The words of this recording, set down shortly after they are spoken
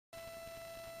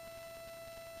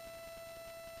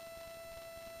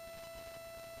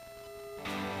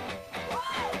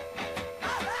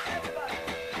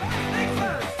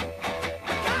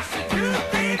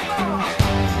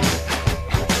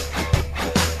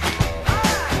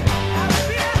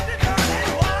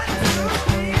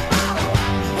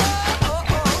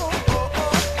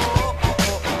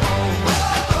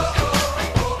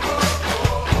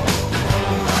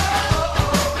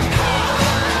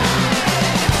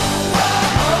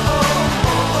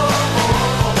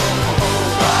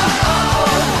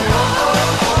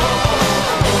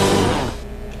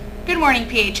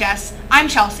PHS. I'm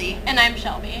Chelsea. And I'm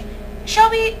Shelby.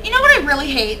 Shelby, you know what I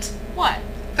really hate? What?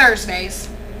 Thursdays.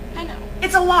 I know.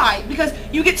 It's a lie, because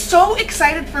you get so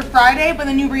excited for Friday, but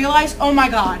then you realize, oh my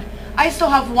god, I still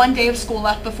have one day of school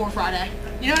left before Friday.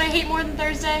 You know what I hate more than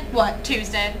Thursday? What?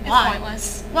 Tuesday. It's Why?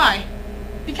 pointless. Why?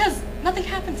 Because nothing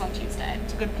happens on Tuesday.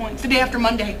 That's a good point. It's the day after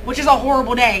Monday, which is a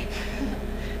horrible day.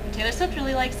 Taylor Swift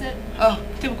really likes it. Oh,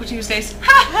 typical Tuesdays.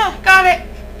 Ha! Got it!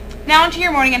 Now onto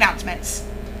your morning announcements.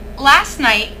 Last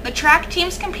night, the track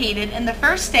teams competed in the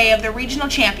first day of the regional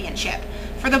championship.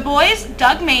 For the boys,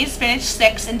 Doug Mays finished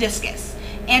 6th in discus.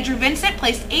 Andrew Vincent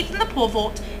placed 8th in the pole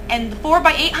vault, and the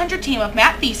 4x800 team of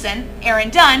Matt Thiessen, Aaron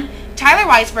Dunn, Tyler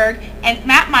Weisberg, and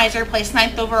Matt Miser placed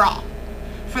 9th overall.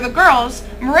 For the girls,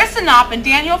 Marissa Knopp and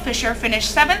Daniel Fisher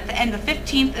finished 7th and the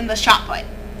 15th in the shot put.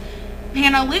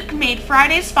 Hannah Luke made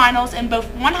Friday's finals in both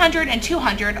 100 and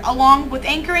 200, along with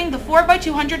anchoring the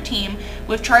 4x200 team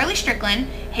with Charlie Strickland,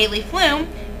 Haley Flume,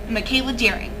 and Michaela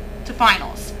Deering to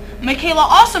finals. Michaela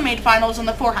also made finals on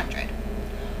the 400.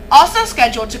 Also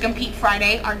scheduled to compete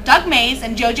Friday are Doug Mays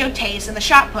and JoJo Tace in the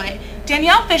shot put,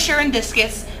 Danielle Fisher in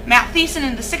discus, Matt Thiessen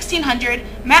in the 1600,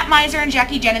 Matt Miser and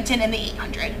Jackie Jennington in the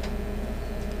 800.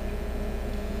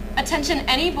 Attention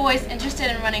any boys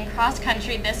interested in running cross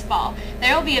country this fall.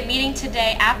 There will be a meeting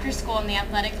today after school in the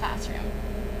athletic classroom.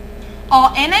 All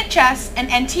NHS and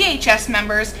NTHS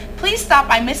members, please stop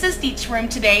by Mrs. Dietz' room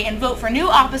today and vote for new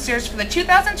officers for the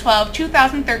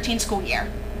 2012-2013 school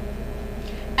year.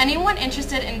 Anyone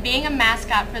interested in being a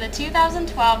mascot for the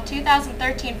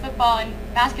 2012-2013 football and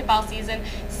basketball season,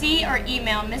 see or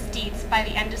email Ms. Dietz by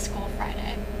the end of school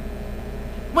Friday.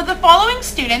 Would the following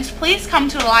students please come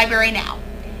to the library now?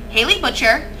 Haley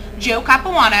Butcher, Joe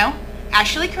Capuano,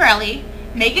 Ashley Corelli,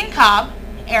 Megan Cobb,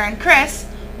 Aaron Chris,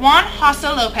 Juan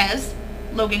Hasso Lopez,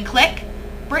 Logan Click,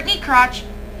 Brittany Crotch,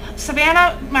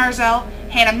 Savannah Marzel,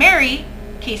 Hannah Mary,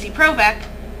 Casey Provek,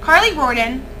 Carly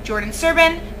Rorden, Jordan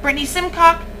Serbin, Brittany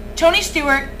Simcock, Tony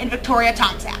Stewart, and Victoria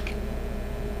Tomczak.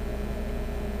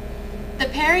 The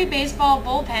Perry Baseball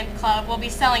Bullpen Club will be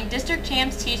selling District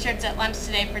Champs t-shirts at lunch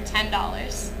today for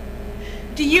 $10.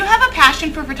 Do you have a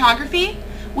passion for photography?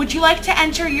 Would you like to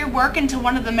enter your work into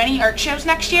one of the many art shows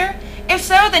next year? If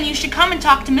so, then you should come and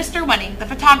talk to Mr. Wenning, the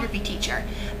photography teacher.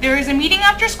 There is a meeting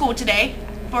after school today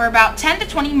for about 10 to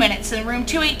 20 minutes in room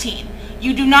 218.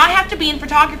 You do not have to be in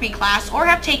photography class or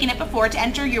have taken it before to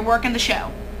enter your work in the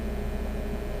show.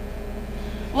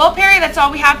 Well, Perry, that's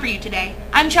all we have for you today.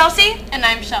 I'm Chelsea. And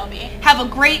I'm Shelby. Have a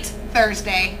great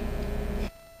Thursday.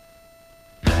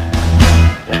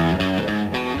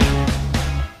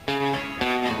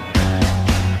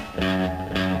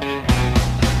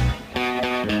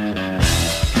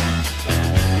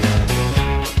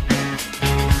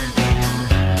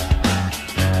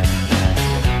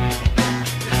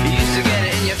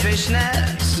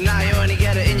 Fishnets, now you only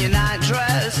get it in your night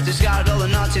dress. Discard all the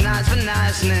naughty nights for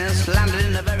niceness. Landed